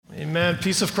Amen.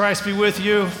 Peace of Christ be with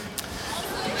you.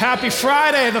 Happy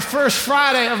Friday, the first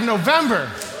Friday of November.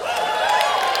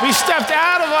 We stepped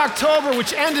out of October,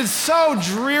 which ended so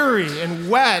dreary and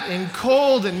wet and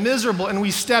cold and miserable, and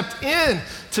we stepped in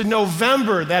to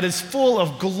November that is full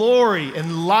of glory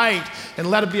and light, and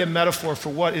let it be a metaphor for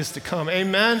what is to come.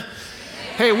 Amen.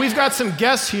 Hey, we've got some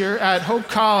guests here at Hope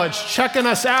College checking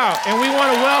us out, and we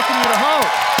want to welcome you to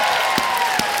Hope.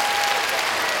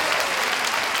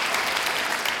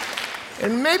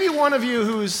 And maybe one of you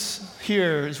who's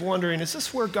here is wondering, is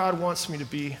this where God wants me to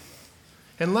be?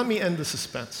 And let me end the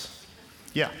suspense.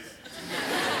 Yeah.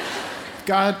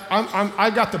 God, I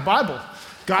got the Bible.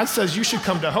 God says you should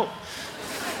come to Hope.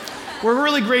 We're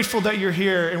really grateful that you're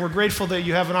here, and we're grateful that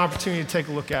you have an opportunity to take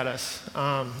a look at us.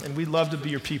 And we'd love to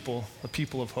be your people, the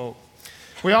people of Hope.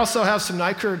 We also have some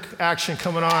Nykirk action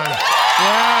coming on.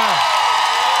 Yeah.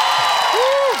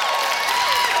 Woo.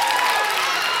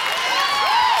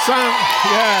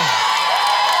 Yeah.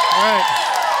 All right.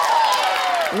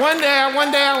 One day I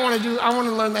want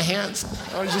to learn the hands.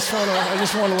 I just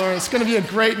want to learn. It's going to be a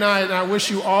great night, and I wish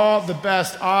you all the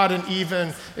best, odd and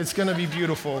even. It's going to be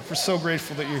beautiful. We're so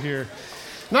grateful that you're here.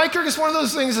 Nykirk is one of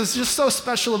those things that's just so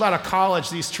special about a college,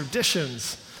 these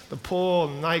traditions, the pool,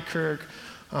 Nykirk,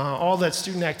 all that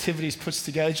student activities puts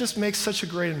together. It just makes such a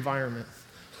great environment.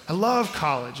 I love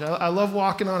college. I love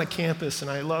walking on a campus,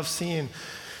 and I love seeing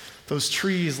those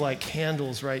trees like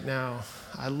candles right now.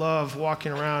 I love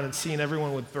walking around and seeing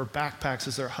everyone with their backpacks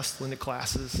as they're hustling to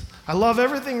classes. I love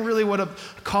everything really what a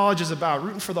college is about,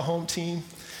 rooting for the home team,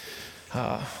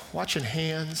 watching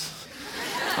hands.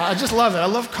 I just love it. I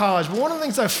love college. But one of the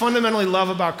things I fundamentally love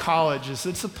about college is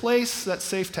it's a place that's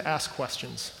safe to ask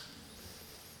questions.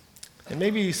 And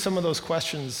maybe some of those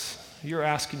questions you're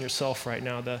asking yourself right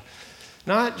now,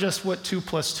 not just what 2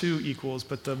 + 2 equals,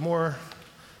 but the more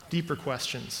deeper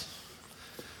questions.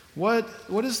 What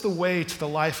is the way to the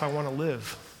life I want to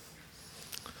live?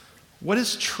 What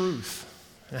is truth?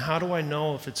 And how do I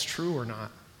know if it's true or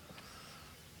not?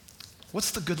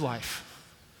 What's the good life?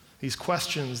 These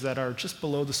questions that are just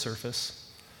below the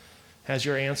surface as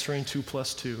you're answering 2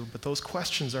 + 2, but those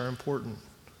questions are important.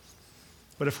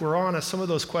 But if we're honest, some of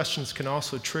those questions can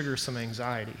also trigger some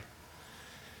anxiety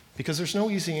because there's no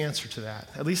easy answer to that.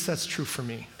 At least that's true for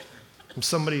me. I'm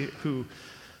somebody who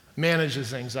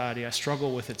manages anxiety. I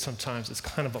struggle with it sometimes. It's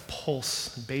kind of a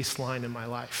pulse baseline in my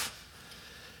life.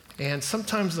 And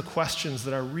sometimes the questions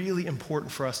that are really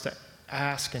important for us to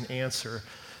ask and answer,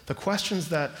 the questions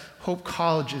that Hope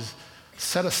College is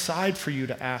set aside for you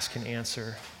to ask and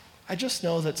answer, I just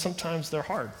know that sometimes they're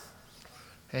hard.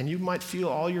 And you might feel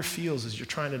all your feels as you're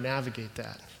trying to navigate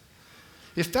that.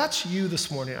 If that's you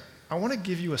this morning, I want to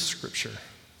give you a scripture.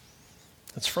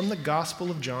 It's from the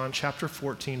Gospel of John, chapter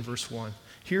 14, verse 1.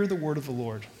 Hear the word of the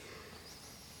Lord.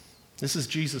 This is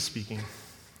Jesus speaking.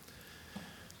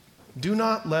 Do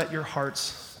not let your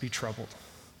hearts be troubled.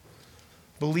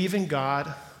 Believe in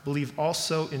God, believe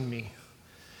also in me.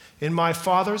 In my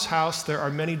Father's house there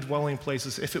are many dwelling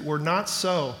places. If it were not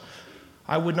so,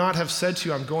 I would not have said to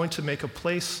you, I'm going to make a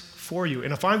place for you.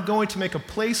 And if I'm going to make a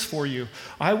place for you,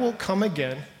 I will come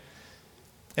again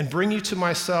and bring you to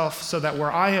myself so that where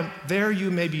I am, there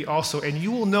you may be also, and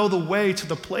you will know the way to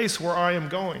the place where I am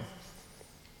going.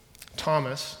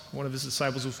 Thomas, one of his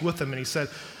disciples, was with him, and he said,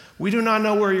 we do not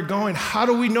know where you're going. How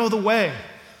do we know the way?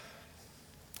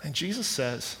 And Jesus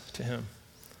says to him,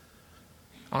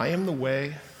 I am the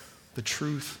way, the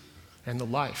truth, and the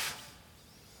life.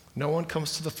 No one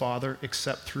comes to the Father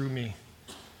except through me.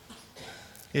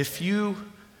 If you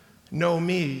know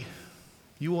me,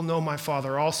 you will know my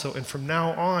Father also, and from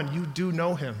now on you do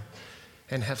know him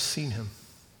and have seen him.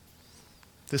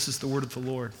 This is the word of the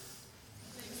Lord.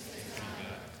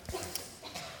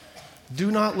 Do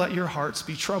not let your hearts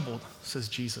be troubled, says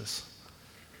Jesus.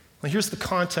 Now here's the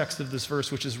context of this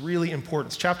verse, which is really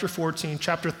important. It's chapter 14,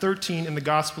 chapter 13 in the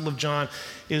Gospel of John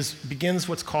begins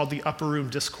what's called the Upper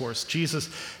Room Discourse. Jesus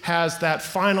has that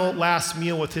final last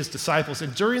meal with his disciples,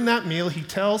 and during that meal he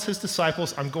tells his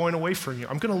disciples, I'm going away from you.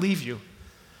 I'm going to leave you.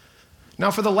 Now,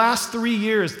 for the last 3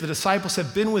 years, the disciples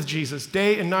have been with Jesus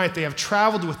day and night. They have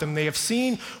traveled with him. They have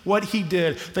seen what he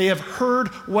did. They have heard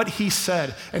what he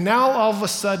said. And now, all of a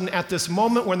sudden, at this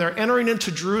moment when they're entering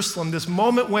into Jerusalem, this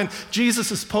moment when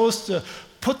Jesus is supposed to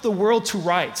put the world to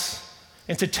rights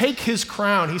and to take his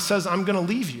crown, he says, I'm going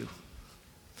to leave you.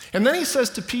 And then he says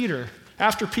to Peter,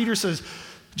 after Peter says,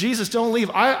 Jesus, don't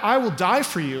leave. I will die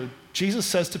for you. Jesus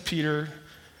says to Peter,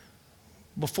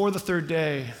 before the third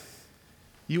day,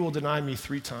 you will deny me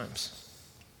 3 times.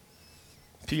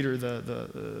 Peter,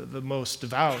 the most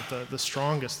devout, the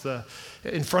strongest,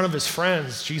 in front of his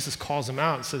friends, Jesus calls him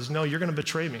out and says, no, you're going to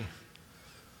betray me.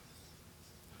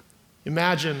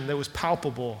 Imagine that was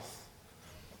palpable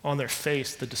on their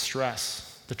face, the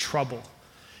distress, the trouble.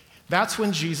 That's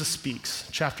when Jesus speaks,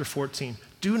 chapter 14.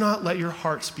 Do not let your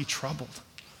hearts be troubled.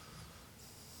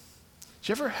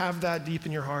 Do you ever have that deep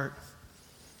in your heart?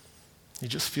 You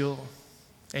just feel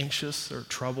anxious or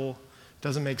trouble.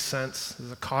 Doesn't make sense.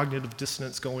 There's a cognitive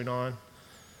dissonance going on.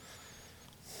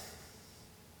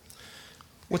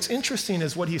 What's interesting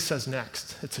is what he says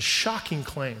next. It's a shocking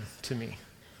claim to me.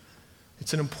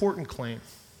 It's an important claim.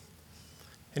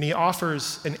 And he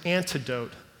offers an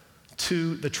antidote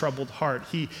to the troubled heart.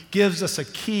 He gives us a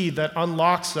key that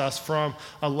unlocks us from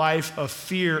a life of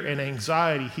fear and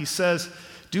anxiety. He says,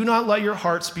 do not let your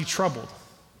hearts be troubled.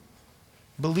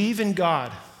 Believe in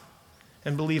God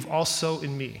and believe also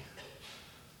in me.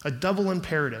 A double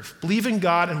imperative. Believe in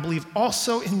God and believe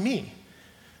also in me,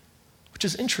 which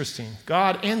is interesting.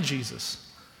 God and Jesus.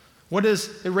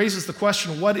 It raises the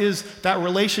question, what is that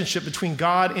relationship between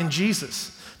God and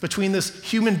Jesus? Between this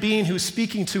human being who's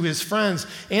speaking to his friends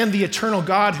and the eternal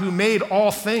God who made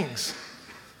all things?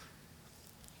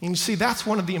 And you see, that's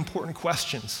one of the important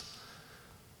questions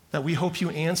that we hope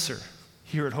you answer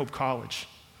here at Hope College.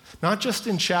 Not just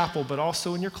in chapel, but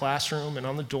also in your classroom and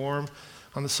on the dorm,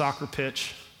 on the soccer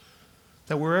pitch.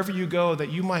 That wherever you go,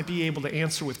 that you might be able to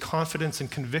answer with confidence and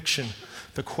conviction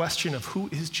the question of who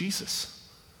is Jesus?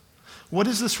 What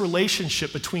is this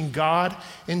relationship between God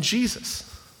and Jesus?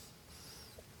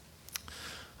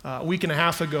 A week and a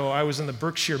half ago, I was in the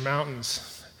Berkshire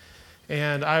Mountains,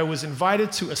 and I was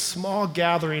invited to a small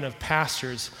gathering of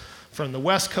pastors from the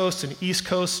West Coast and East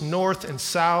Coast, North and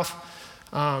South,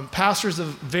 pastors of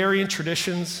varying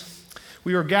traditions.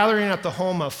 We were gathering at the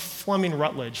home of Fleming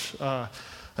Rutledge,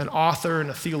 an author and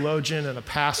a theologian and a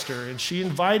pastor, and she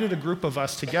invited a group of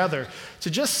us together to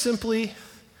just simply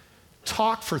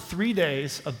talk for 3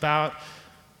 days about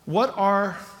what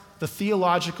are the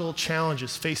theological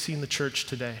challenges facing the church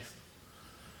today.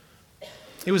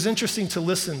 It was interesting to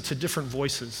listen to different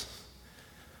voices.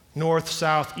 North,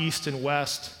 South, East, and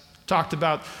West talked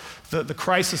about the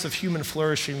crisis of human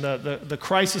flourishing, the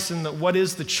crisis in what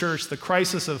is the church, the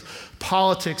crisis of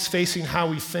politics facing how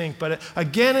we think. But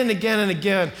again and again and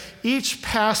again, each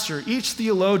pastor, each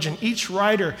theologian, each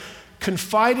writer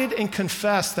confided and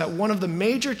confessed that one of the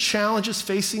major challenges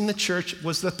facing the church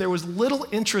was that there was little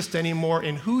interest anymore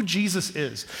in who Jesus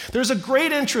is. There's a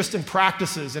great interest in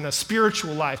practices in a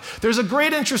spiritual life. There's a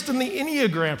great interest in the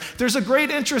Enneagram. There's a great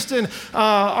interest in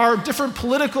our different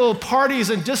political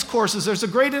parties and discourses. There's a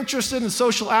great interest in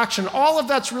social action. All of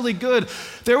that's really good.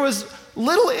 There was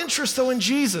little interest, though, in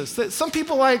Jesus. That some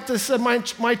people like this at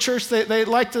my church, they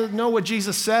like to know what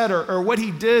Jesus said or what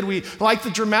he did. We like the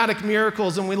dramatic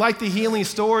miracles and we like the healing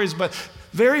stories, but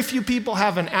very few people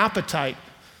have an appetite,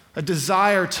 a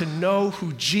desire to know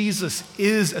who Jesus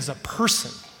is as a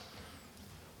person.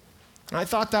 And I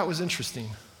thought that was interesting.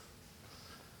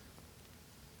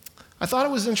 I thought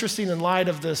it was interesting in light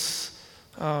of this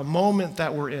moment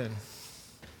that we're in,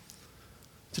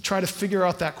 to try to figure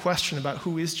out that question about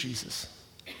who is Jesus.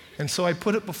 And so I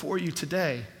put it before you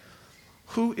today.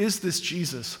 Who is this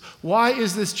Jesus? Why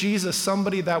is this Jesus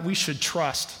somebody that we should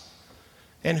trust?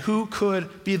 And who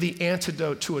could be the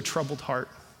antidote to a troubled heart?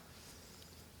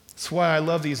 That's why I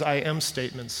love these I am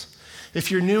statements. If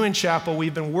you're new in chapel,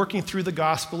 we've been working through the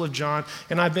Gospel of John,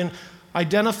 and I've been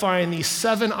identifying these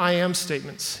 7 I am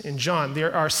statements in John.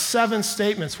 There are 7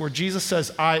 statements where Jesus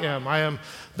says, I am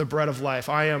the bread of life.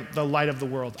 I am the light of the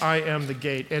world. I am the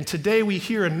gate. And today we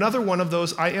hear another one of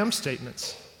those I am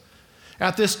statements.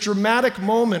 At this dramatic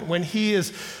moment when he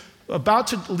is about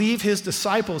to leave his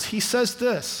disciples, he says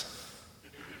this,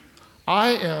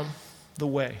 I am the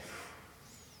way,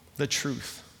 the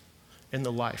truth, and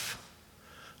the life.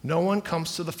 No one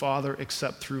comes to the Father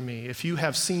except through me. If you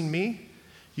have seen me,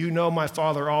 you know my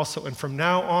Father also, and from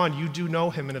now on you do know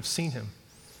him and have seen him.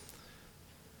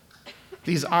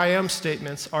 These I am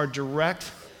statements are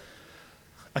direct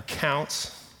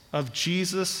accounts of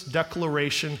Jesus'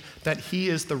 declaration that he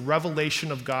is the revelation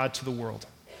of God to the world.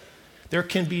 There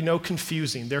can be no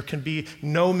confusing. There can be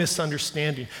no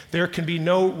misunderstanding. There can be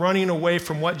no running away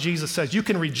from what Jesus says. You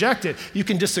can reject it. You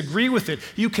can disagree with it.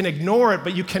 You can ignore it,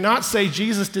 but you cannot say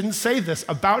Jesus didn't say this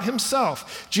about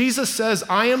himself. Jesus says,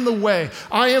 I am the way.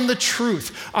 I am the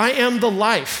truth. I am the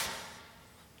life.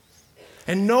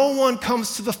 And no one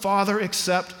comes to the Father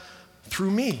except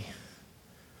through me.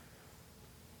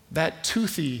 That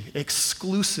toothy,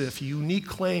 exclusive, unique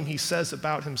claim he says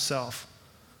about himself.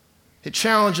 It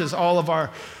challenges all of our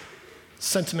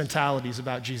sentimentalities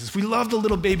about Jesus. We love the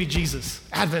little baby Jesus.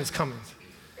 Advent's coming.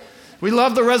 We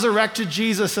love the resurrected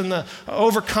Jesus and the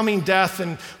overcoming death,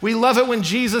 and we love it when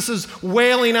Jesus is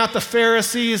wailing at the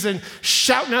Pharisees and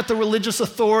shouting at the religious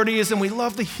authorities, and we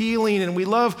love the healing, and we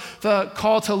love the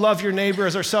call to love your neighbor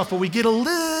as ourselves, but we get a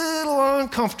little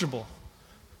uncomfortable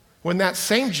when that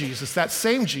same Jesus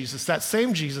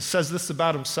says this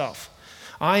about himself.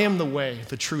 I am the way,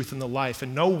 the truth, and the life,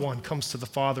 and no one comes to the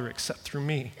Father except through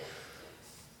me.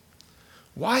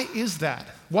 Why is that?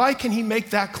 Why can he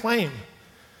make that claim?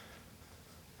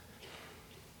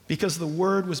 Because the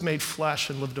Word was made flesh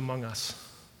and lived among us.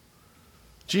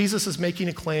 Jesus is making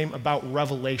a claim about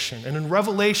revelation. And in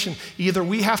revelation, either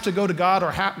we have to go to God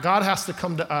or God has to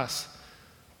come to us.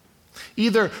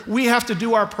 Either we have to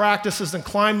do our practices and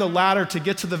climb the ladder to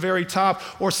get to the very top,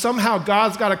 or somehow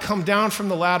God's got to come down from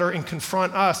the ladder and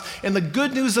confront us. And the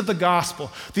good news of the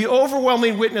gospel, the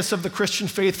overwhelming witness of the Christian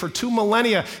faith for 2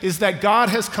 millennia, is that God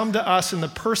has come to us in the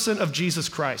person of Jesus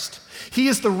Christ. He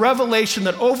is the revelation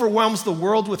that overwhelms the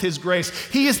world with his grace.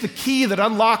 He is the key that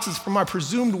unlocks us from our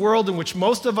presumed world in which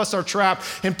most of us are trapped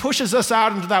and pushes us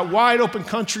out into that wide open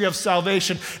country of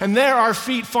salvation. And there our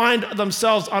feet find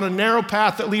themselves on a narrow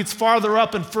path that leads farther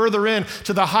up and further in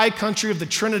to the high country of the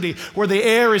Trinity, where the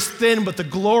air is thin but the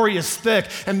glory is thick.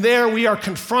 And there we are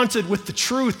confronted with the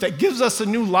truth that gives us a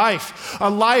new life, a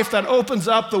life that opens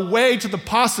up the way to the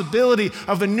possibility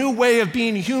of a new way of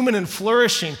being human and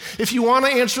flourishing. If you want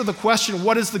to answer the question,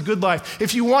 what is the good life?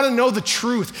 If you want to know the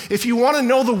truth, if you want to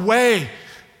know the way,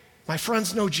 my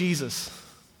friends, know Jesus.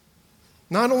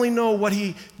 Not only know what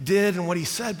he did and what he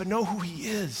said, but know who he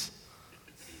is.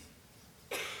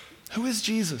 Who is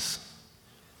Jesus?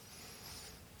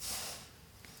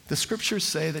 The scriptures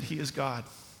say that he is God,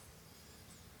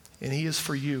 and he is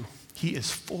for you. He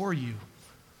is for you.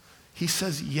 He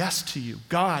says yes to you.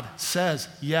 God says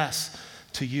yes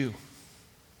to you.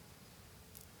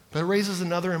 But it raises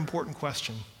another important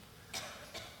question.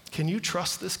 Can you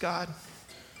trust this God?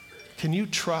 Can you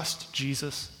trust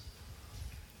Jesus?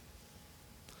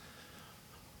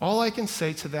 All I can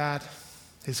say to that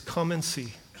is come and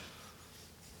see.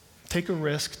 Take a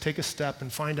risk, take a step,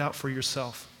 and find out for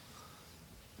yourself.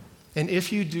 And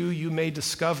if you do, you may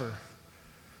discover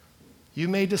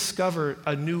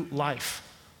a new life,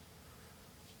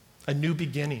 a new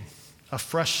beginning, a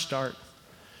fresh start.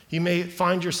 You may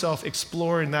find yourself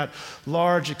exploring that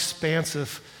large,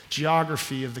 expansive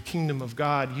geography of the kingdom of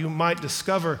God. You might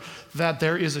discover that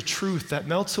there is a truth that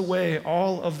melts away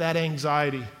all of that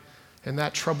anxiety and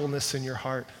that troubleness in your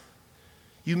heart.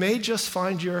 You may just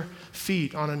find your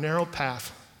feet on a narrow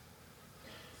path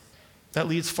that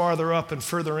leads farther up and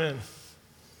further in.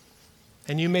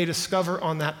 And you may discover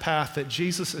on that path that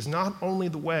Jesus is not only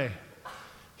the way,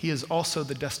 he is also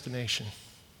the destination.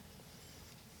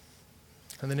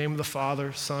 In the name of the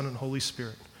Father, Son, and Holy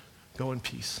Spirit, go in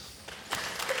peace.